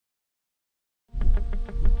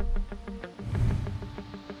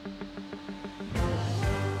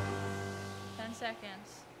seconds.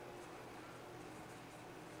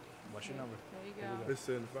 What's your number? There you go. It's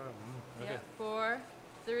 75. Okay. 4,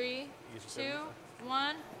 3, 2,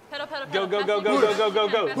 1. Pedal, pedal, Go, pedal. go, go, go, go, go,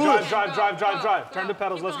 go, go. Drive, drive, drive, drive, drive. Turn the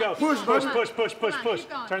pedals, let's go. Push, push, baby. push, push, push, push.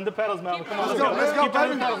 Turn the pedals, Melvin. Come on, let's go. Let's go, Keep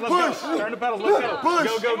turning the baby. pedals, let's go. Turn the pedals, let's go. Push.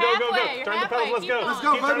 Go, go, go, go, go. Turn the pedals, let's go. Let's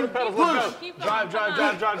go, Keep turning the baby. pedals, let's go. Keep Drive, going, drive, come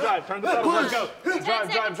on. drive, drive, drive. Turn the pedals, let's go.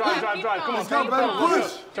 Drive, drive, drive, drive, drive. Come on, turn the pedals,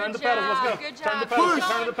 let's go. Turn the pedals, let's go. Good Turn the job. pedals,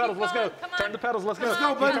 Keep turn the going, pedals, let's go. keep going. Turn the pedals, let's go. Let's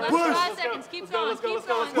go, baby. Push. 5 seconds. Keep going. Let's go, Keep let's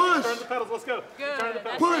go, let's going. go. Turn the pedals, let's go. Good. Turn the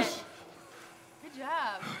pedals. Push. Good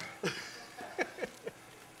job.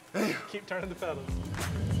 Keep turning the pedals.